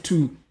allowed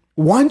to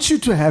want you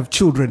to have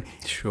children.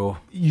 Sure.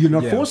 You're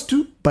not forced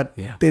to, but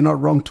they're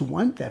not wrong to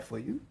want that for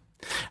you.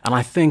 And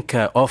I think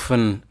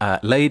often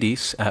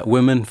ladies,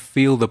 women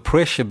feel the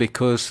pressure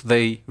because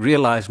they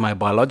realize my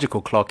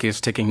biological clock is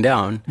ticking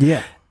down.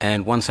 Yeah.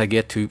 And once I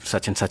get to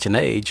such and such an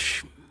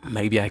age,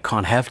 maybe I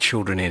can't have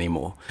children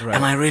anymore. Right.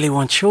 And I really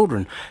want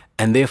children.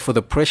 And therefore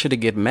the pressure to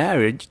get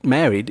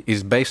married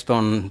is based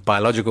on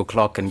biological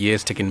clock and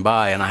years ticking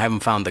by, and I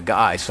haven't found the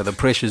guy. So the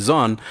pressure's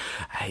on.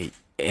 Hey,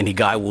 any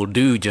guy will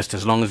do just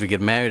as long as we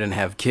get married and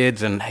have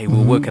kids, and hey,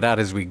 we'll work it out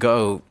as we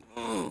go.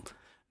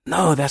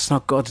 No, that's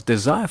not God's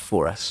desire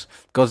for us.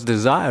 God's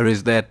desire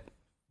is that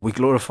we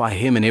glorify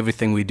Him in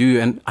everything we do.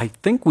 And I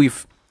think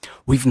we've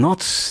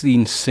not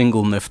seen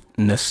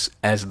singleness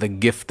as the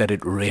gift that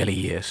it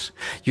really is.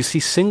 You see,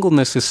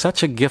 singleness is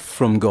such a gift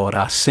from God.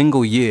 Our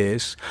single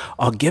years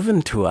are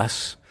given to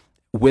us,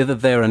 whether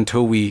they're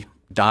until we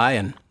die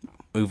and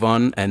move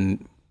on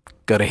and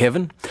go to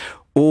heaven,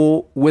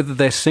 or whether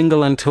they're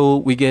single until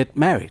we get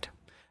married.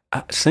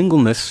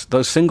 Singleness,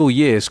 those single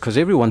years, because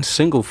everyone's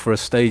single for a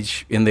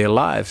stage in their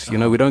lives. You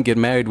know, we don't get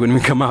married when we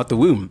come out the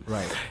womb.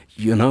 Right.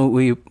 You know,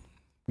 we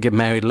get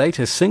married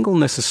later.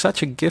 Singleness is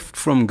such a gift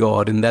from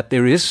God in that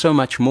there is so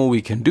much more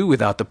we can do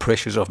without the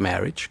pressures of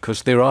marriage,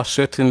 because there are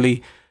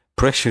certainly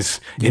pressures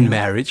in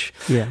marriage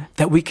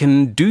that we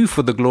can do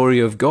for the glory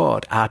of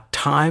God. Our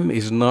time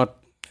is not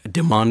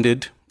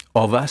demanded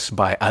of us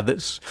by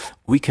others.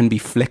 We can be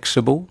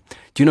flexible.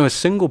 Do you know, a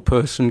single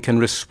person can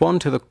respond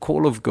to the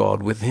call of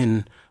God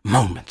within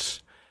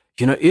moments.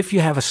 You know, if you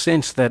have a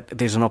sense that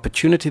there's an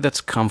opportunity that's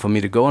come for me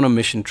to go on a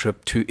mission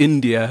trip to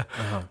India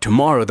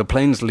tomorrow, the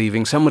plane's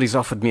leaving, somebody's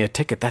offered me a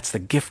ticket, that's the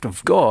gift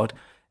of God,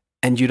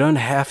 and you don't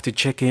have to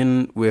check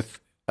in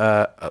with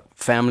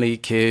family,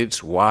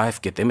 kids,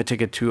 wife, get them a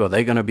ticket too, are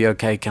they going to be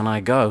okay, can I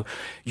go?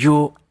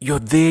 You're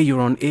there,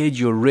 you're on edge,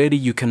 you're ready,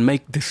 you can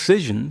make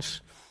decisions,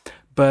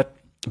 but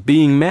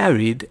being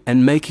married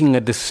and making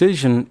a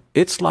decision,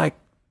 it's like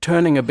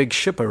turning a big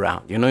ship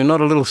around, you know, not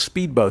a little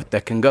speedboat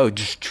that can go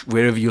just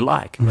wherever you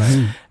like.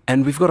 Right.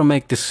 And we've got to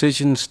make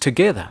decisions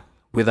together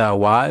with our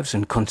wives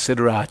and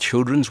consider our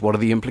children's. What are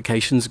the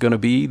implications going to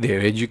be?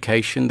 Their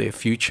education, their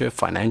future,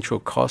 financial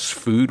costs,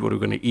 food, what are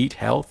we going to eat,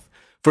 health.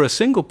 For a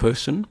single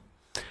person,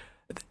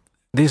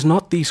 there's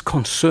not these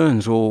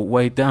concerns or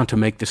way down to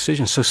make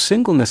decisions. So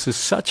singleness is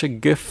such a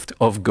gift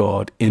of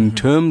God in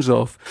terms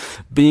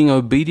of being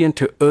obedient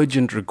to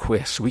urgent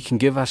requests. We can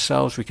give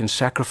ourselves, we can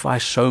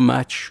sacrifice so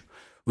much.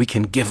 We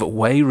can give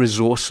away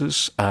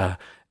resources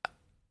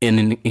in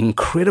an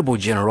incredible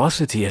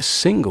generosity as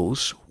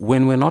singles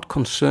when we're not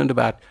concerned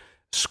about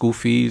school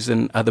fees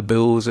and other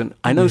bills. And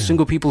I know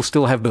single people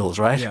still have bills,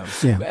 right?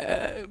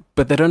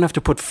 But they don't have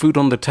to put food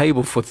on the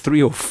table for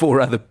 3 or 4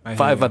 other,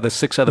 5 other,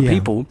 6 other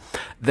people.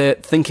 They're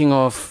thinking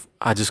of,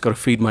 I just got to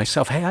feed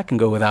myself. Hey, I can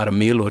go without a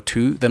meal or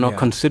 2. They're not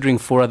considering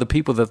 4 other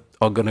people that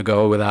are going to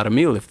go without a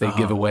meal if they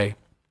give away.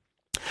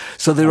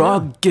 So there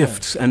are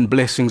gifts and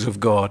blessings of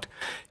God,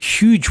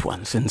 huge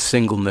ones in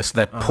singleness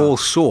that Paul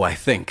saw, I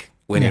think,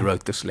 when he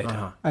wrote this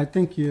letter. I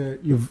think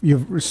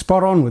you've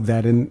spot on with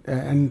that,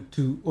 and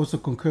to also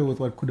concur with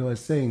what Kudo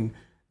was saying,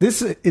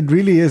 it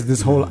really is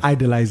this whole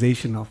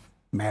idolization of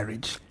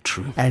marriage.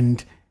 True.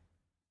 And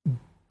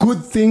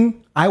good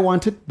thing, I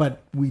want it,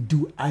 but we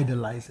do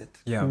idolize it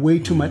way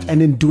too much,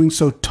 and in doing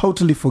so,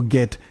 totally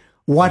forget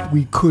what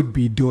we could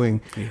be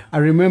doing. I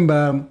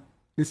remember.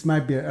 This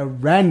might be a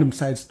random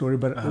side story,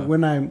 but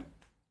when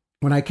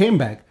I came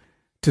back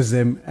to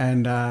Zim,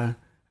 and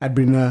I'd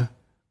been a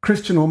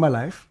Christian all my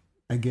life,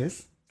 I guess,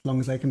 as long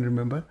as I can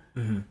remember,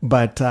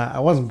 but I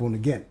wasn't born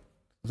again.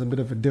 There's a bit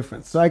of a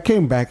difference. So I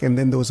came back, and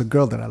then there was a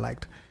girl that I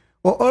liked.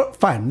 Or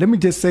fine, let me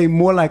just say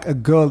more like a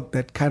girl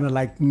that kind of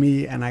liked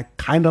me, and I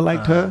kind of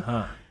liked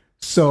her.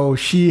 So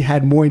she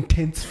had more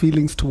intense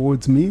feelings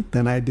towards me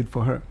than I did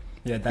for her.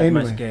 Yeah, that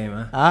much game,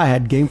 huh? I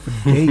had game for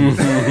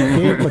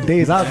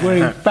days. I was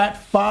wearing Fat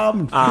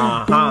Farm and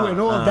Fubu and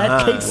all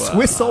that cake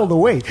Swiss all the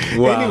way.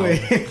 Wow.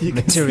 Anyway, you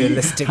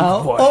materialistic can see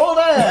how boy. old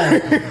I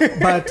am.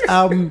 But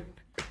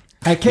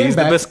I came Here's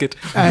back. the biscuit.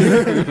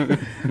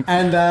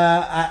 And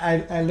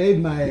I laid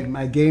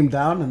my game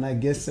down, and I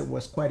guess it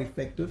was quite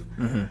effective.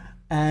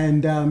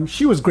 And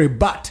she was great.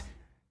 But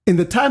in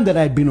the time that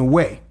I'd been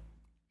away,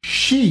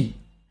 she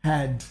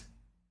had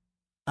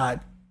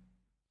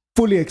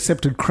fully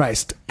accepted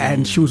Christ,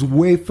 and she was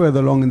way further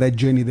along in that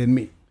journey than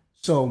me.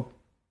 So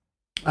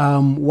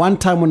one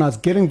time when I was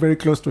getting very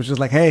close to her, she was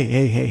like,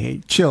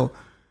 hey, chill.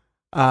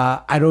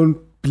 I don't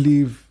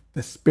believe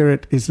the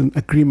Spirit is in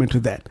agreement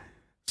with that.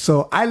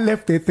 So I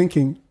left there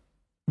thinking,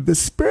 the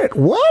Spirit,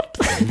 what?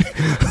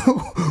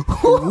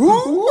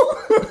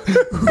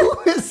 who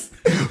is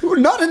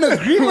not in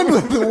agreement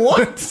with the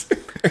what?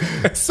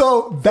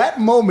 So that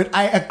moment,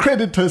 I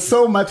accredit her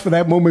so much for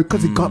that moment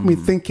because it got me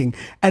thinking.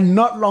 And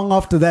not long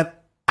after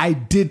that, I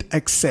did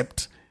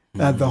accept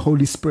the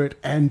Holy Spirit.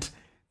 And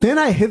then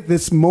I hit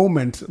this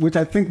moment, which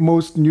I think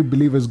most new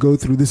believers go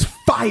through, this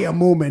fire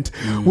moment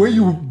where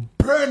you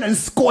burn burn and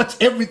scorch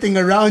everything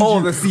around all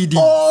you. The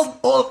CDs.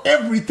 All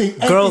everything.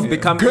 Girls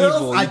become girls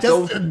evil. are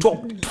just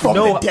from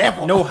the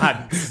devil. No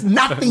hugs.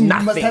 Nothing. You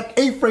must have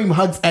A-frame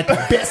hugs at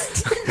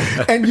best.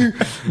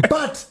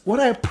 But what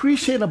I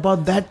appreciate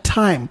about that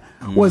time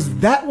was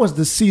that was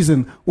the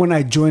season when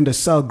I joined a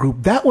cell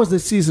group. That was the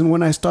season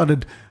when I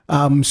started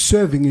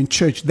serving in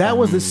church. That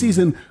was the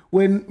season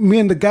when me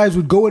and the guys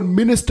would go and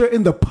minister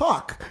in the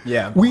park.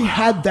 Yeah. We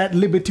had that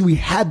liberty. We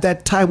had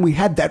that time. We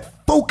had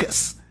that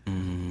focus.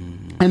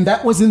 And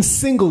that was in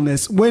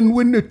singleness.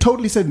 When it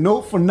totally said,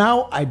 no, for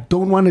now, I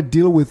don't want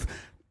to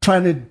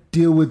trying to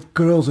deal with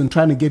girls and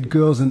trying to get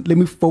girls, and let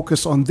me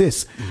focus on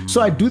this. So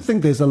I do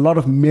think there's a lot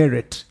of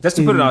merit. Just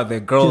to put it out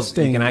there, girls,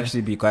 you can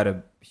actually be quite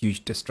a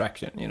huge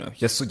distraction,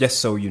 just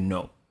so you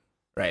know.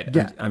 Right.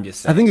 Yeah. I'm just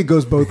saying. I think it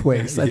goes both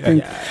ways. I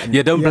think.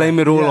 Yeah, don't blame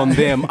it all on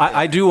them.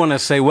 I do want to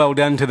say well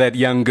done to that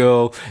young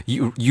girl.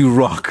 You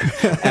rock.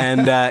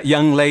 And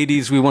young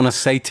ladies, we want to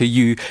say to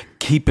you,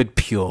 keep it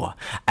pure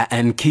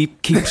and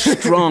keep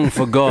strong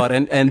for God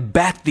and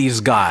bat these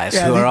guys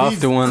who are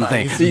after one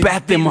thing.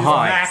 Bat them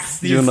hard.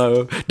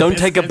 Don't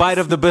take a bite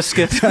of the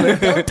biscuit.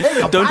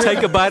 Don't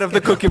take a bite of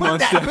the Cookie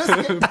Monster.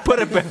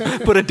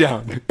 Put it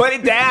down. Put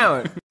it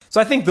down.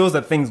 So I think those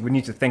are things we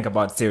need to think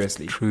about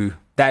seriously. True.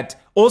 That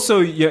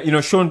also,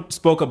 Sean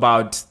spoke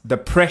about the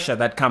pressure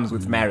that comes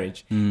with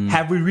marriage.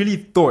 Have we really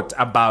thought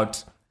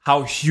about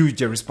how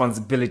huge a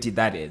responsibility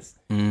that is?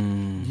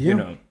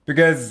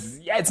 Because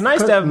it's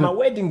nice to have my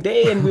wedding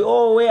day and we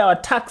all wear our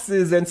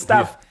tuxes and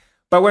stuff. Yeah.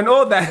 But when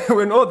all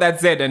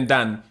that's said and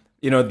done,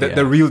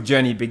 the real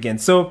journey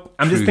begins. So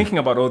I'm just thinking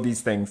about all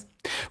these things.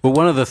 Well,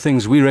 one of the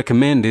things we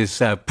recommend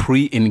is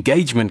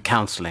pre-engagement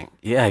counseling.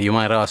 Yeah, you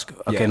might ask,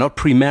 okay, not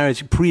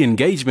pre-marriage,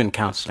 pre-engagement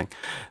counseling.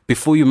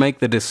 Before you make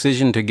the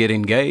decision to get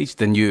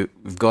engaged and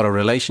you've got a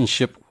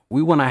relationship,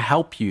 we want to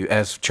help you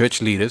as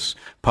church leaders,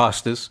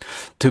 pastors,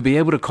 to be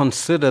able to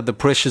consider the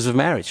pressures of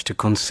marriage, to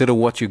consider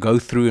what you go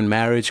through in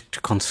marriage,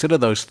 to consider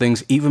those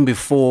things even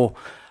before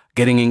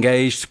getting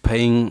engaged,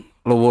 paying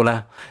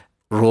lobola,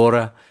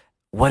 rora,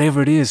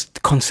 whatever it is.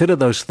 Consider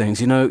those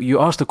things. You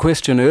asked a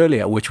question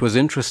earlier, which was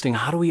interesting.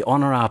 How do we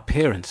honor our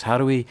parents? How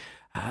do we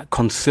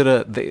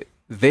consider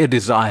their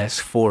desires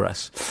for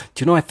us?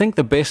 I think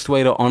the best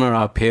way to honor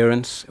our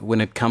parents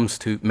when it comes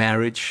to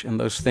marriage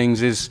and those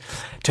things is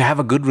to have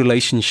a good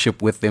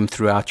relationship with them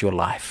throughout your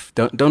life.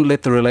 Don't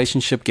let the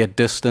relationship get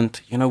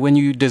distant. When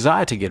you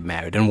desire to get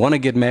married and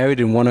want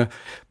to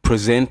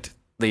present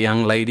the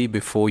young lady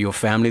before your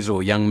families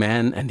or young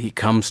man, and he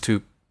comes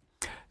to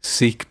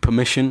seek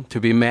permission to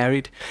be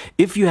married.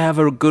 If you have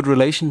a good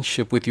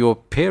relationship with your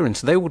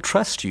parents, they will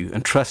trust you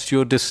and trust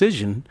your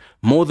decision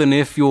more than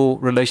if your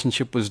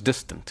relationship was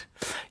distant.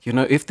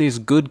 If there's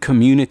good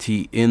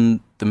community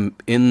in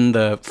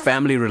the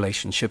family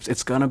relationships,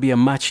 it's going to be a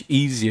much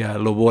easier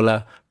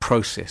lobola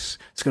process.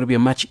 It's going to be a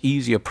much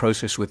easier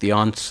process with the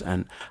aunts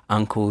and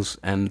uncles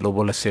and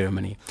lobola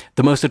ceremony.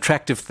 The most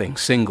attractive thing,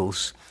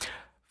 singles,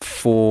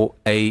 for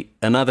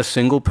another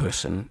single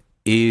person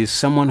is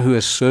someone who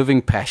is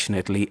serving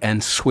passionately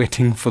and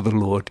sweating for the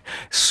Lord,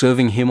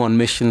 serving Him on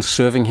mission,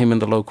 serving Him in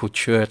the local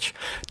church.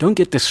 Don't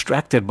get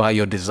distracted by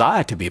your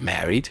desire to be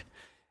married.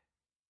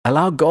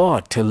 Allow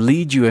God to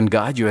lead you and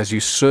guide you as you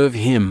serve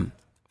Him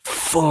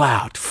full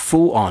out,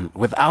 full on,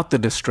 without the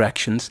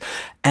distractions.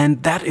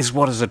 And that is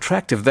what is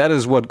attractive. That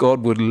is what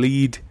God would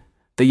lead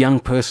the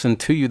young person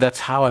to you. That's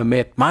how I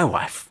met my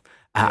wife.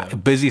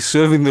 Busy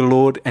serving the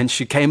Lord, and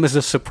she came as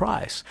a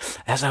surprise.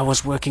 As I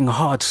was working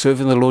hard,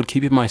 serving the Lord,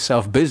 keeping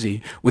myself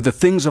busy with the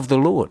things of the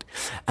Lord.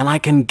 And I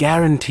can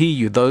guarantee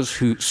you, those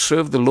who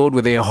serve the Lord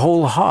with their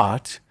whole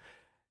heart,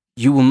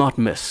 you will not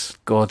miss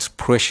God's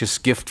precious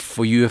gift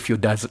for you if your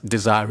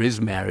desire is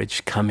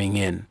marriage coming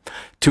in.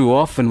 Too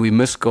often we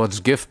miss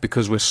God's gift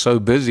because we're so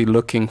busy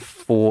looking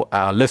for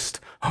our list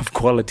of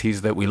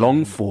qualities that we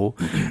long for,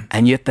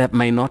 and yet that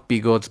may not be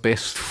God's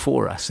best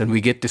for us. And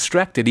we get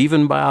distracted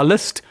even by our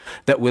list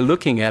that we're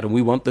looking at, and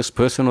we want this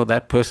person or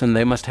that person,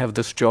 they must have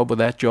this job or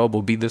that job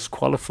or be this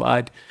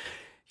qualified.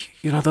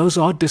 Those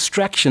are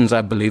distractions,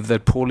 I believe,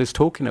 that Paul is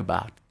talking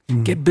about.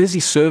 Get busy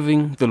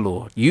serving the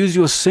Lord. Use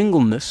your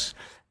singleness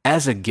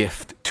as a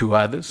gift to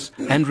others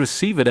and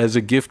receive it as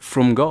a gift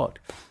from God.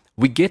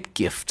 We get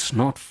gifts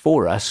not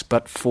for us,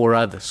 but for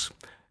others.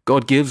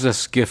 God gives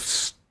us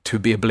gifts to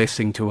be a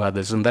blessing to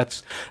others. And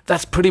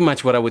that's pretty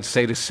much what I would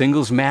say to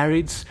singles,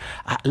 marrieds.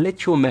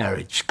 Let your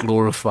marriage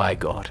glorify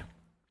God.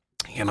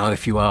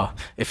 If you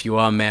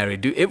are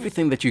married, do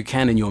everything that you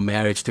can in your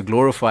marriage to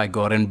glorify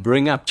God and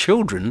bring up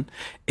children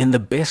in the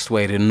best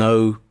way to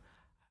know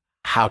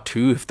how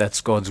to, if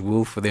that's God's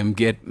will for them,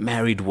 get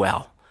married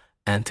well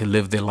and to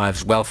live their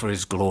lives well for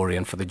His glory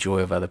and for the joy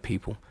of other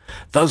people.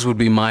 Those would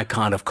be my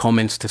kind of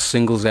comments to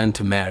singles and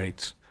to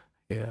marrieds.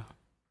 Yeah.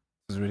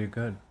 This is really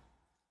good.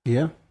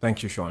 Yeah.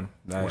 Thank you, Sean.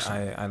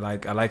 Awesome. I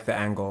like the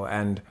angle.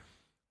 And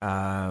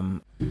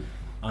on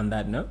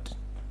that note,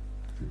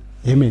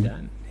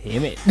 Amen.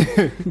 Amen.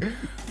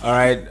 All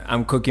right,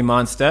 I'm Cookie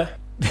Monster.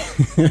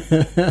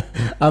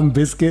 I'm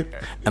Biscuit.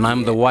 And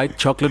I'm the white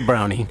chocolate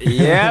brownie.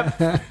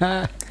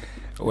 Yep.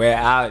 We're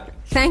out.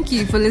 Thank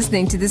you for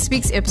listening to this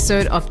week's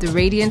episode of the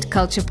Radiant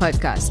Culture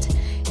Podcast.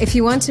 If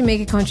you want to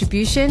make a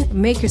contribution,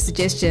 make a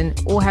suggestion,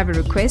 or have a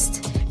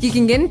request, you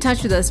can get in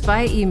touch with us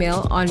via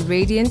email on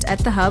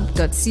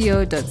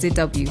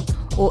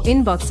radiant@thehub.co.zw or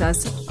inbox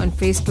us on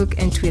Facebook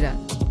and Twitter.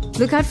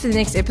 Look out for the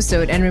next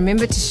episode and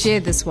remember to share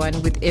this one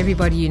with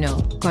everybody you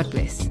know. God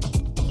bless.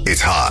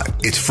 It's hot,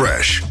 it's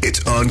fresh,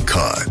 it's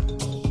uncut.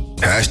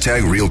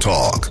 #Real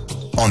Talk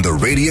on the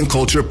Radiant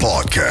Culture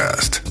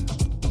Podcast.